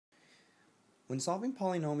When solving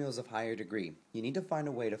polynomials of higher degree, you need to find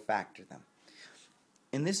a way to factor them.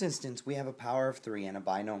 In this instance, we have a power of 3 and a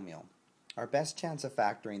binomial. Our best chance of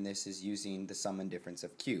factoring this is using the sum and difference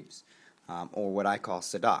of cubes, or what I call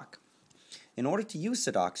SADOC. In order to use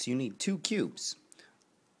SADOCs, you need 2 cubes.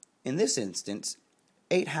 In this instance,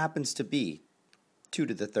 8 happens to be 2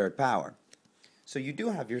 to the third power. So you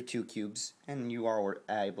do have your 2 cubes, and you are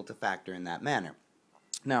able to factor in that manner.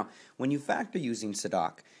 Now, when you factor using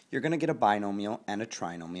SADOC, you're going to get a binomial and a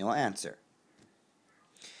trinomial answer.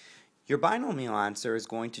 Your binomial answer is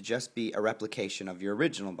going to just be a replication of your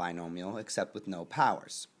original binomial, except with no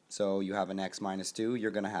powers. So you have an x minus 2,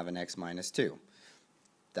 you're going to have an x minus 2.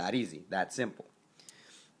 That easy, that simple.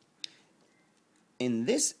 In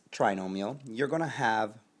this trinomial, you're going to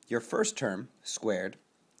have your first term squared,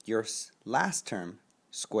 your last term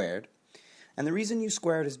squared, and the reason you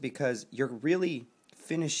squared is because you're really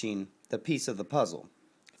finishing the piece of the puzzle.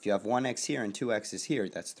 If you have 1x here and 2x's here,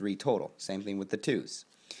 that's 3 total. Same thing with the 2's.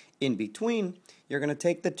 In between, you're going to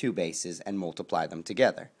take the 2 bases and multiply them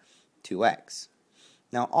together, 2x.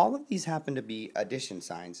 Now all of these happen to be addition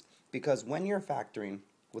signs because when you're factoring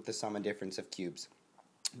with the sum and difference of cubes,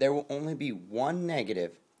 there will only be one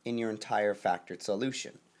negative in your entire factored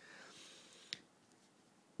solution.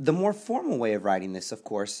 The more formal way of writing this, of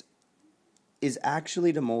course, is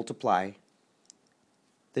actually to multiply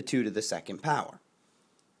the 2 to the second power.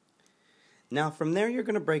 Now from there you're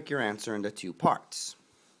going to break your answer into 2 parts.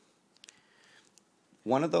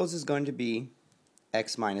 One of those is going to be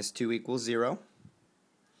x minus 2 equals 0,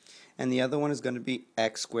 and the other one is going to be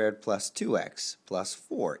x squared plus 2x plus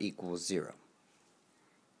 4 equals 0.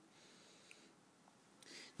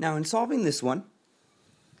 Now in solving this one,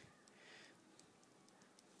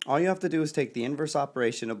 all you have to do is take the inverse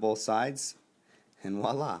operation of both sides, and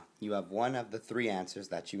voila, you have one of the 3 answers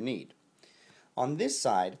that you need. On this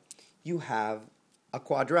side, you have a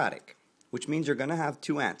quadratic, which means you're going to have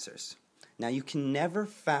 2 answers. Now you can never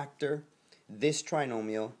factor this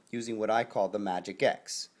trinomial using what I call the magic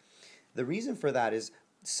x. The reason for that is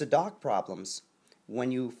SADOC problems,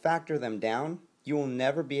 when you factor them down, you will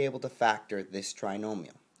never be able to factor this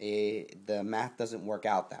trinomial. The math doesn't work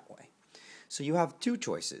out that way. So you have 2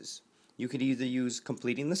 choices. You could either use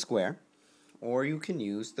completing the square, or you can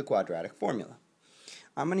use the quadratic formula.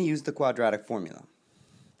 I'm going to use the quadratic formula.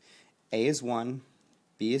 A is 1,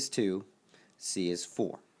 B is 2, C is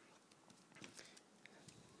 4.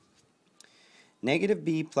 Negative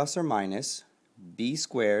b plus or minus b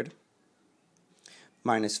squared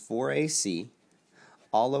minus 4ac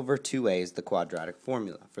all over 2a is the quadratic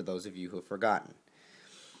formula, for those of you who have forgotten.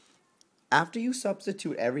 After you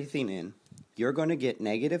substitute everything in, you're going to get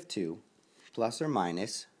negative 2 plus or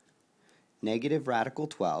minus negative radical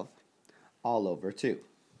 12 all over 2.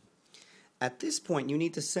 At this point, you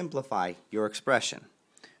need to simplify your expression.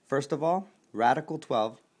 First of all, radical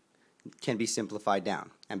 12 can be simplified down,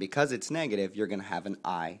 and because it's negative, you're going to have an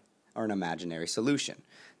I, or an imaginary solution.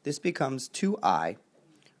 This becomes 2I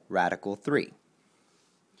radical 3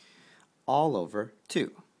 all over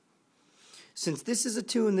 2. Since this is a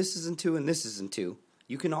 2 and this isn't 2 and this isn't 2,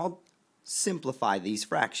 you can all simplify these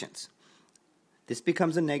fractions. This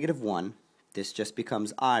becomes a negative 1, this just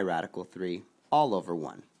becomes I radical 3 all over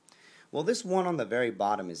 1. Well, this 1 on the very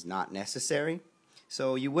bottom is not necessary,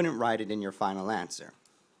 so you wouldn't write it in your final answer.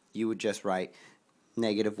 You would just write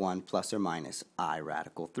negative 1 plus or minus I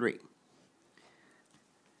radical 3.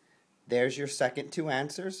 There's your second 2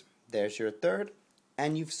 answers, there's your third,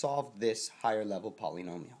 and you've solved this higher level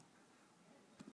polynomial.